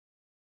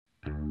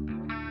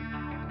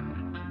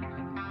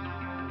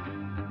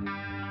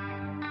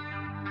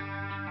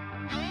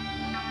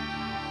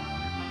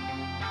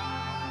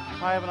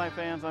Hi Ebonite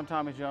fans, I'm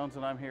Tommy Jones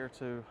and I'm here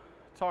to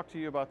talk to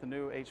you about the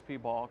new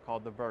HP ball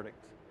called the Verdict.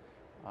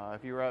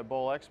 If you were at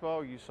Bowl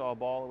Expo, you saw a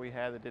ball that we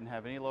had that didn't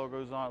have any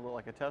logos on it, looked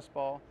like a test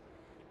ball.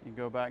 You can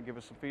go back and give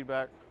us some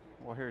feedback.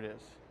 Well, here it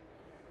is.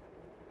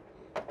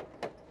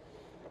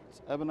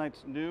 It's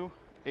Ebonite's new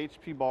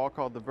HP ball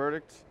called the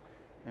Verdict,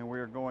 and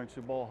we are going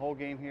to bowl a whole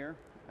game here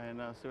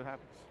and see what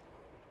happens.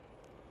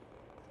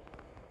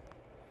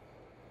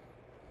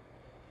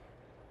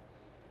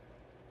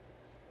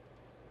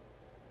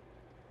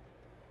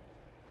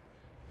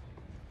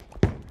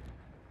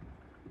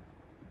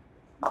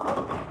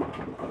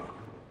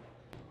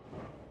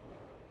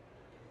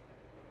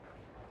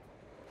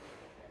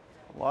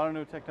 A lot of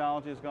new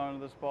technology has gone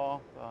into this ball.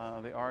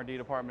 The R&D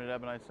department at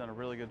Ebonite's done a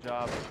really good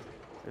job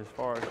as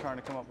far as trying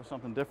to come up with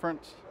something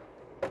different.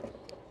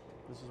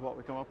 This is what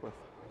we come up with.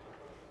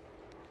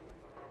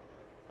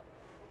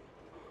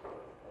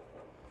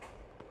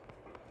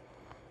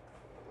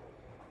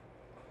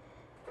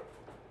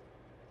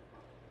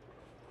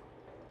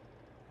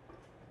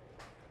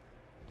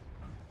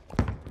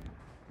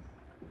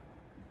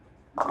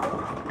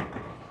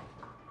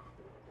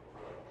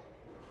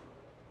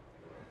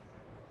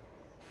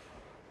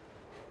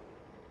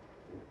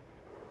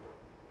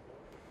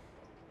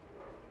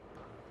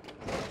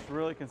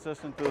 Really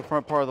consistent through the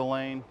front part of the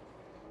lane.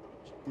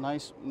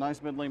 Nice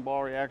mid-lane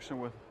ball reaction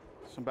with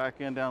some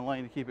back end down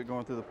lane to keep it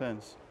going through the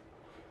pins.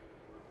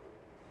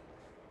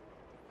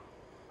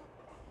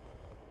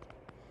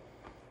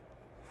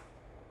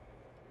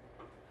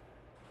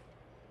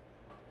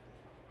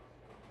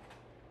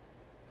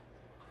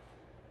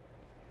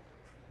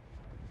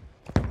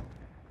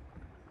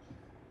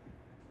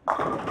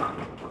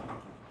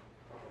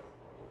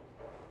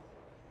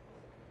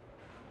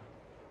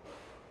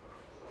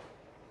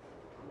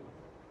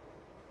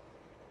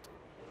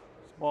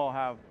 Ball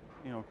have,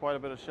 quite a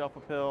bit of shelf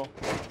appeal.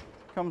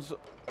 Comes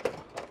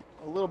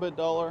a little bit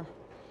duller,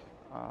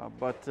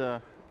 but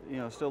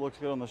still looks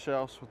good on the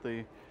shelves with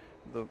the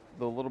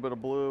little bit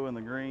of blue and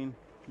the green.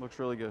 Looks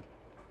really good.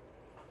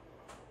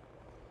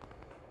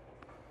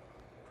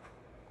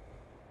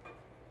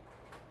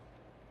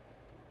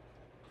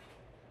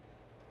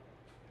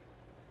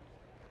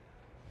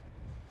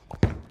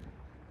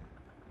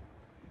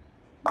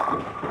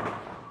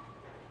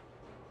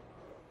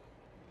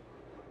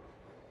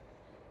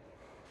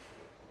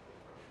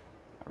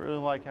 I really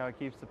like how it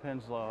keeps the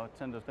pins low. I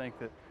tend to think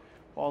that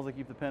balls that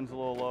keep the pins a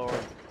little lower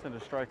tend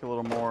to strike a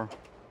little more.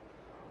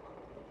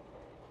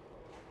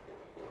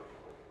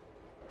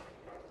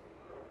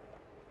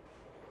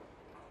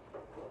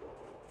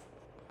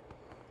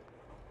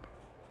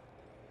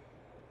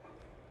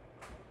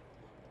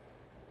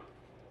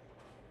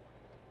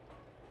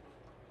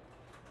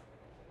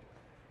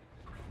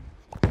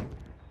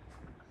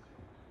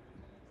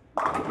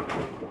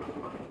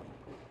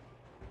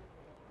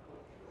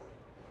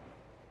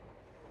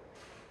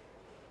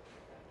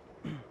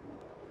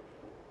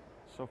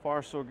 So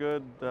far, so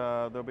good.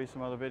 There'll be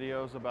some other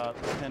videos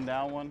about the pin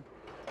down one.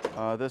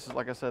 This is,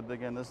 like I said,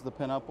 again, this is the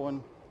pin up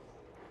one.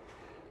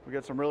 We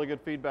got some really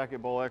good feedback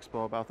at Bowl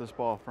Expo about this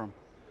ball from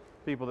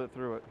people that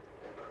threw it.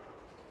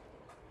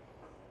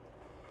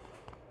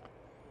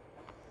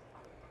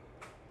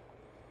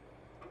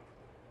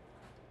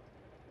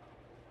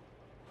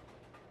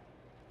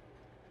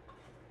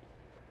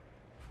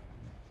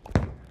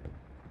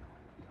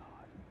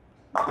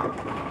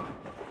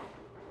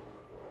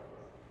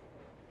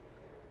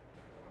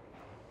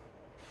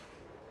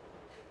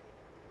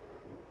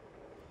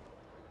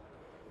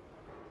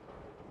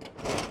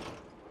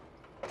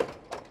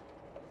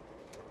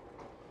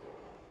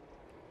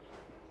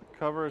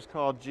 Cover is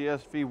called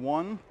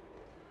GSV1.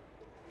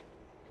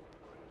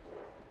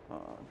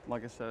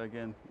 Like I said,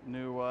 again,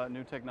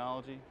 new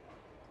technology.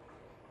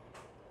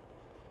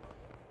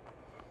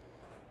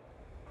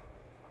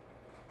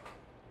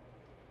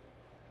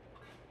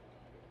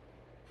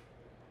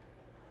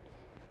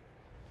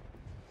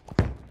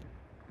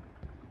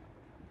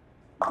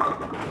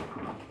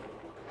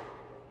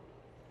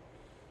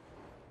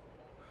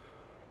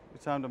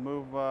 It's time to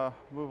move a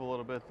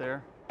little bit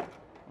there.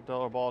 The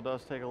duller ball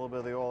does take a little bit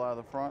of the oil out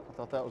of the front. I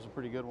thought that was a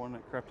pretty good one.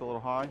 It crept a little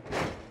high.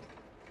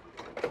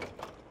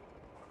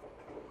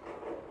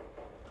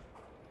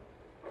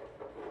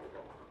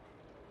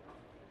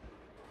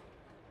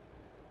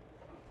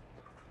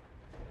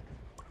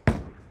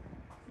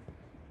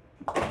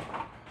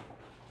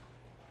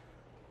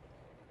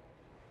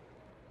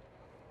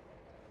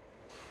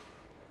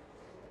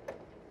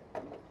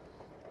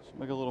 Let's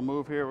make a little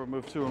move here. We'll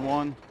move 2 and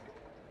 1.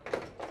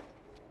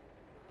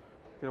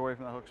 Get away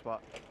from the hook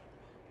spot.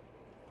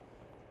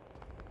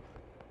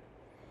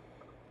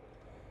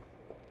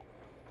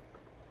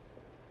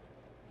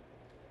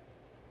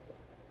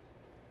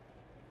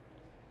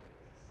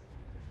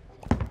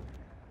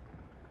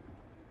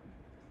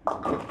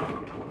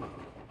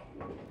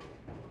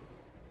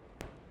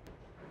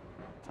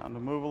 Time to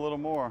move a little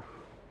more.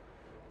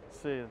 Let's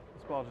see,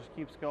 this ball just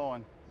keeps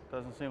going.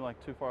 Doesn't seem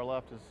like too far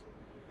left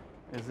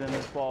is in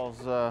this ball's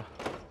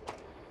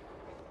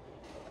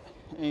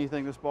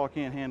anything this ball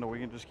can't handle. We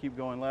can just keep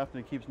going left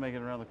and it keeps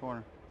making it around the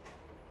corner.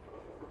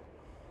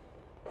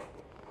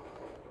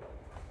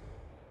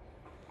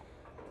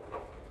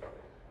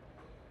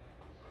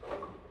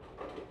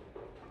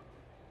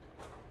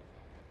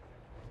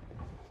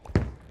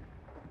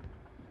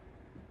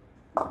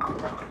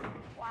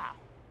 Wow.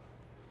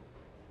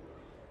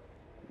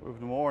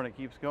 Moved more and it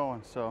keeps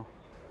going, so.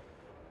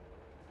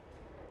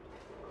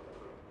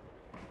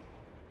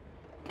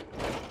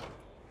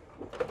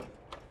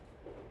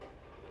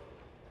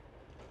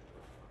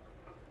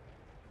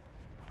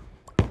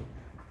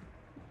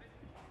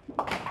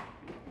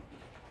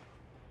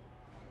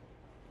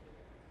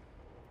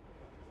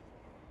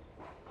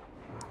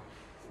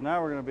 Now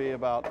we're going to be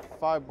about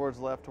 5 boards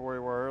left to where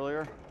we were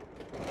earlier.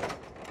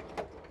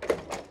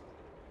 This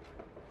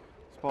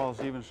ball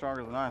is even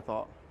stronger than I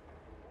thought.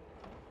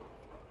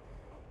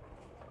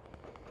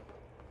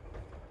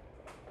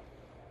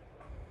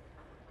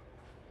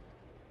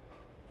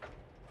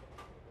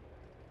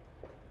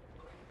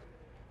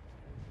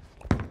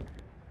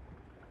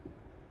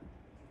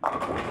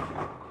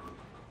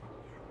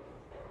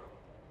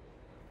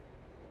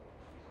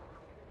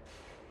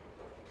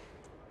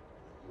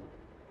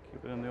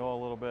 Keep it in the oil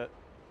a little bit.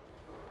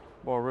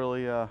 Ball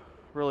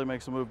really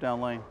makes a move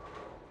down lane.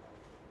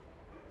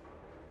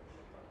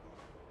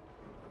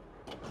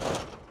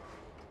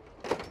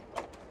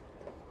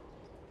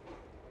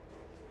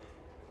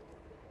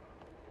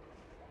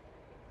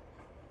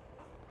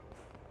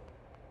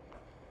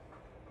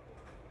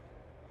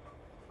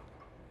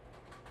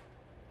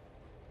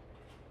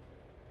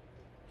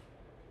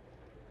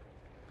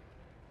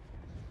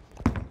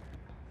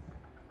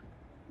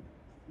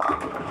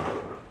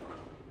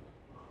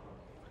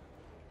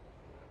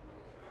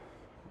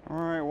 All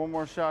right, one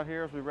more shot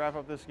here as we wrap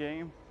up this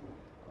game.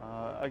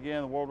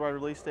 Again, the worldwide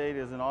release date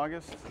is in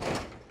August.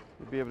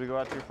 You'll be able to go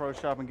out to your pro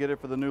shop and get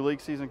it for the new league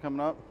season coming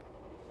up.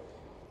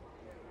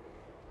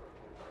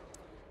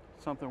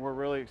 Something we're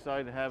really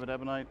excited to have at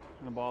Ebonite,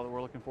 and a ball that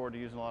we're looking forward to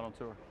using a lot on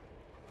tour.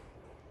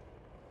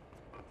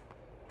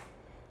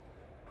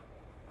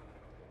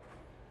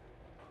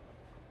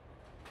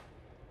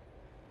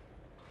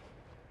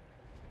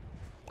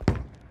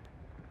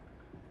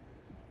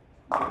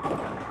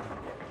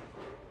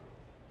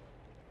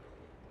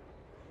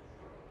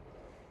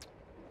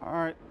 All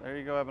right, there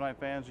you go, Ebonite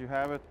fans. You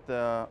have it.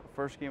 The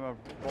first game of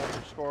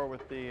Vulture score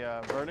with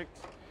the verdict,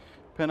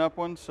 pin-up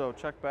one. So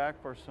check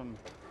back for some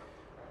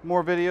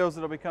more videos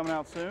that'll be coming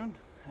out soon.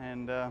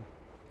 And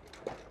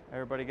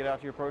everybody get out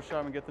to your pro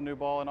shop and get the new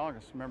ball in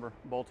August. Remember,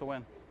 bowl to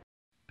win.